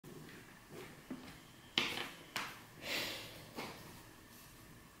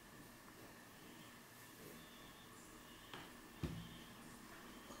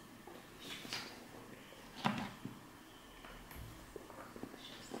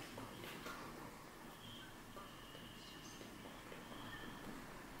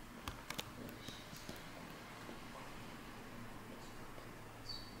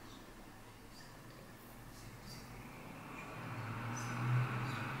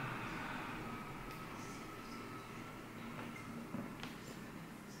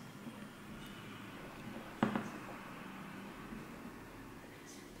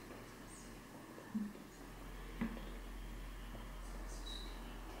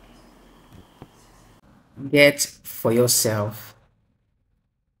get for yourself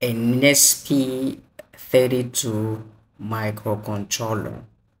an ESP32 microcontroller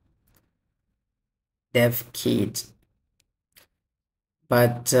dev kit.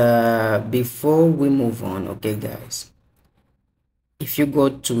 But before we move on, okay guys, if you go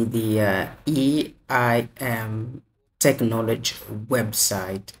to the EIM technology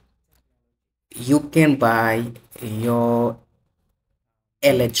website, you can buy your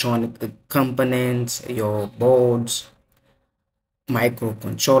electronic components, your boards,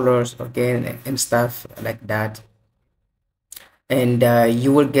 microcontrollers, okay, and stuff like that, and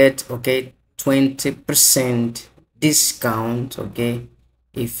you will get, okay, 20% discount, okay,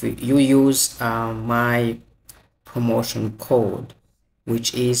 if you use my promotion code,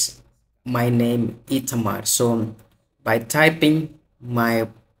 which is my name Itamar. So by typing my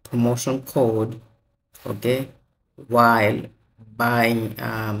promotion code, okay, while buying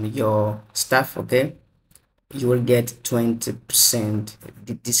your stuff, okay, you will get 20%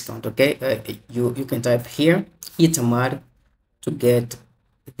 discount, okay. You can type here Itamar to get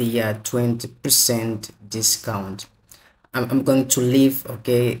the 20% discount. I'm going to leave,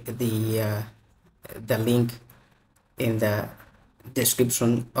 okay, the link in the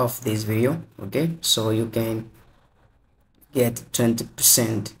description of this video, okay, so you can get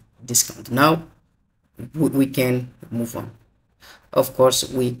 20% discount. Now we can move on. Of course,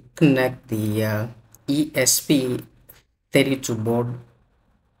 we connect the ESP32 board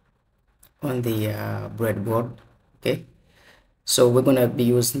on the breadboard, okay. So we're gonna be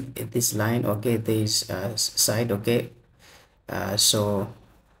using this line, okay, this side, okay. So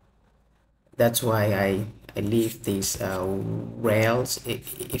that's why I leave these rails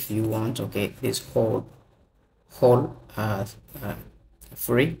if you want, okay, this whole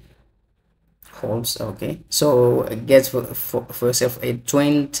free holes, okay. So get for yourself a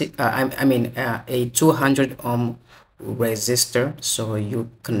 20 I mean a 200 ohm resistor. So you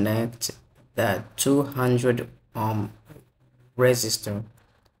connect the 200 ohm resistor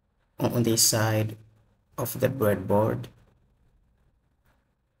on the side of the breadboard,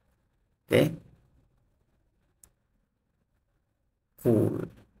 okay. Cool.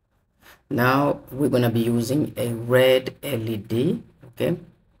 Now we're gonna be using a red LED, okay.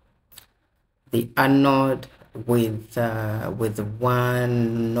 The anode with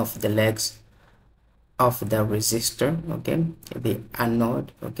one of the legs of the resistor, okay. The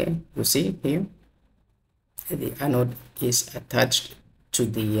anode, okay, you see here the anode is attached to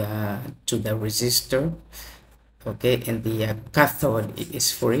the resistor, okay, and the cathode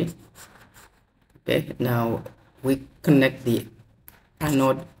is free, okay. Now we connect the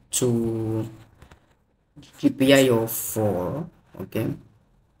anode to GPIO4, okay,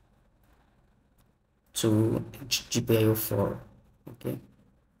 to GPIO4, okay,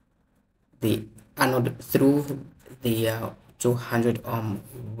 the anode through the 200 ohm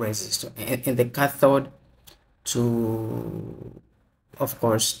resistor, and the cathode to, of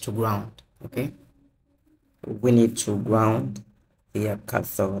course, to ground, okay. We need to ground the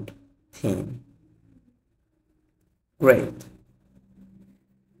cathode pin. Great,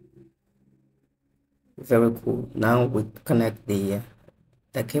 very cool. Now we connect the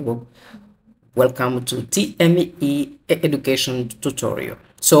cable. Welcome to TME education tutorial.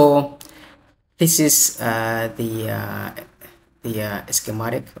 So this is the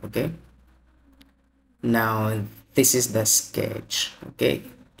schematic, okay. Now this is the sketch, okay.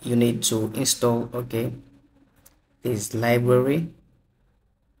 You need to install, okay, this library,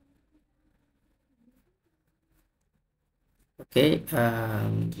 okay.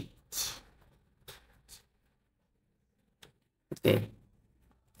 Okay,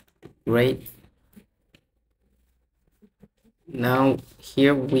 great. Now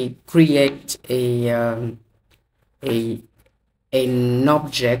here we create an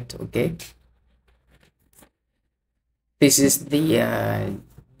object, okay. This is the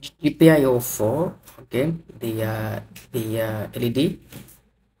GPIO4, okay, the LED,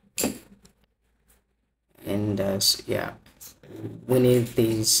 and yeah, we need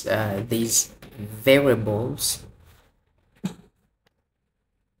these variables,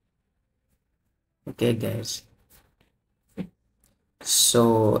 okay guys.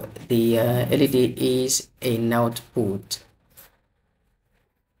 So the LED is an output,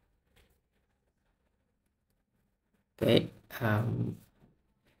 okay.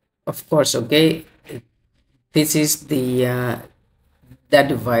 Of course, okay, this is the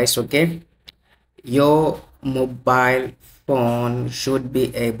device, okay. Your mobile phone should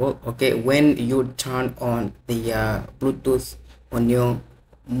be able, okay, when you turn on the Bluetooth on your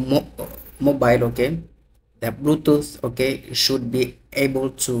mobile, okay, the Bluetooth, okay, should be able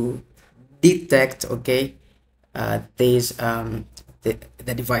to detect, okay, this the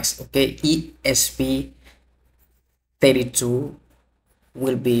device, okay. ESP32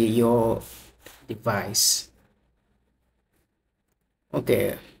 will be your device,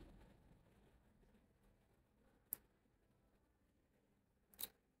 okay.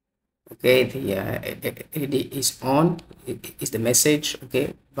 Okay, the LED is on. It is the message,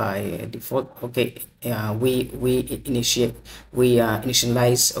 okay, by default, okay. We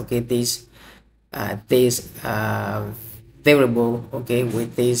initialize, okay, this variable, okay,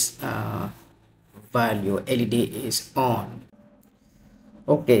 with this value. LED is on.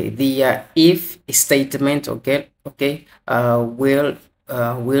 Okay, the if statement, will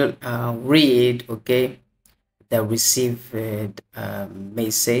read, okay, the received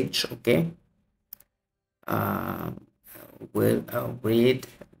message, okay. Will read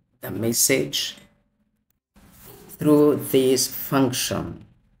the message through this function,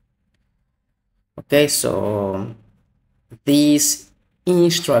 okay. So these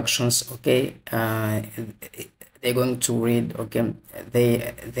instructions, okay, they're going to read, okay,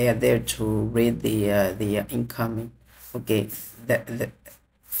 they are there to read the incoming, okay, the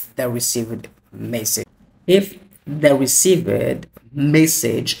received message. If the received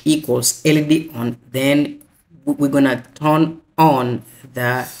message equals LED on, then we're gonna turn on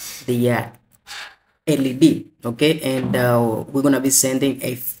the LED, okay, and we're gonna be sending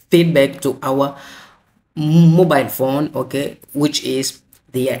a feedback to our mobile phone, okay, which is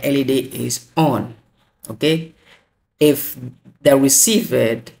the LED is on, okay. If the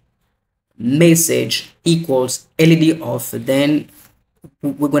received message equals LED off, then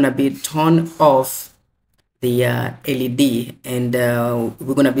we're gonna be turn off the LED, and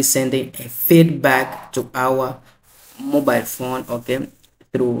we're gonna be sending a feedback to our mobile phone, okay,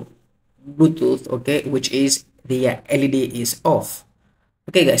 through Bluetooth, okay, which is the LED is off.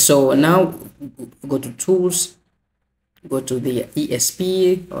 Okay guys, so now go to tools, go to the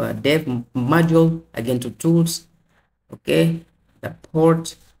ESP or dev module, again to tools, okay, the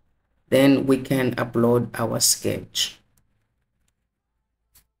port, then we can upload our sketch.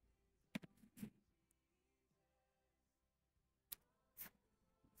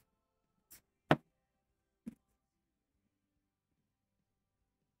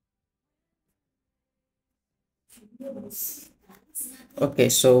 Okay,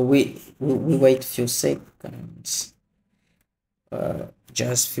 so we wait a few seconds,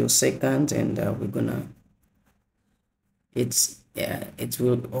 just few seconds, and we're gonna, it's yeah, it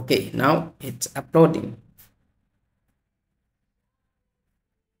will, okay, now it's uploading.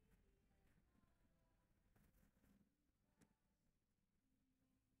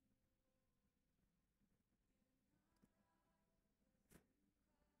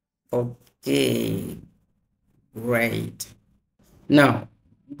 Okay, great. Now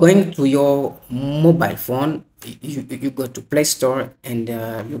going to your mobile phone, you go to Play Store, and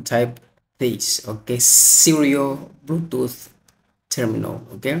you type this, okay, serial Bluetooth terminal,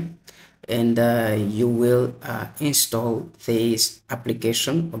 okay, and you will install this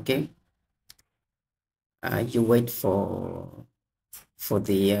application, okay. You wait for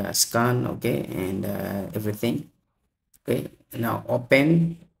the scan, okay, and everything, okay. Now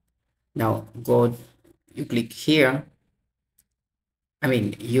open, now go, you click here, I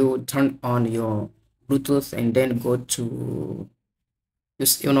mean you turn on your Bluetooth, and then go to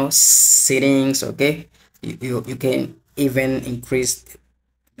just, you know, settings, okay. You can even increase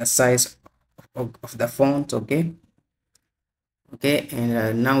the size of the font, okay. Okay,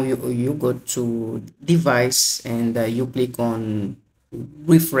 and now you go to device, and you click on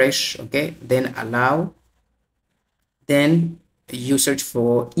refresh, okay, then allow, then you search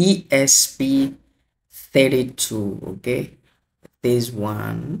for ESP32, okay, this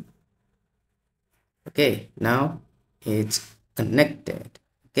one, okay. Now it's connected,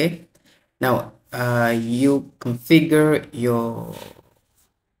 okay. Now you configure your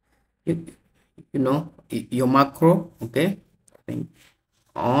you, you know, your macro, okay. I think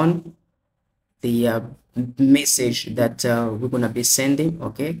on the message that we're gonna be sending,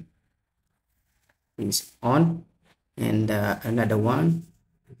 okay, is on, and another one,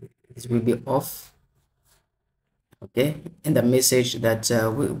 it will be off, okay, and the message that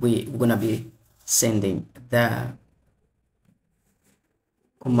we're gonna be sending the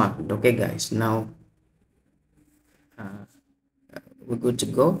command, okay guys. Now we're good to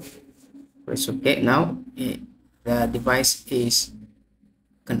go, press okay. Now the device is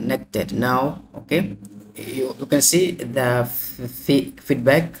connected now, okay. You can see the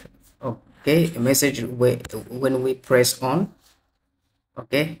feedback, okay, a message when we press on,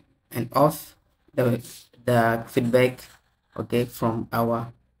 okay, and off, the feedback, okay, from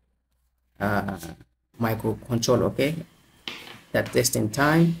our microcontroller. Okay, that testing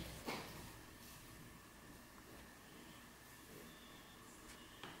time.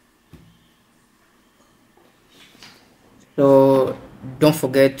 So don't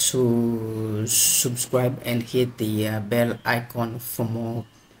forget to subscribe and hit the bell icon for more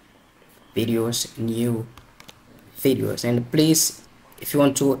videos, new videos. And please, if you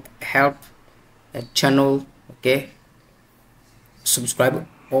want to help a channel, okay, subscribe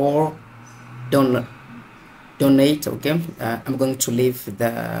or donate. Okay, I'm going to leave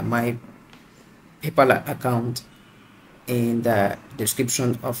my PayPal account in the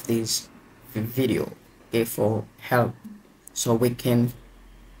description of this video, okay, for help so we can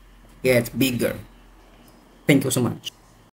get bigger. Thank you so much.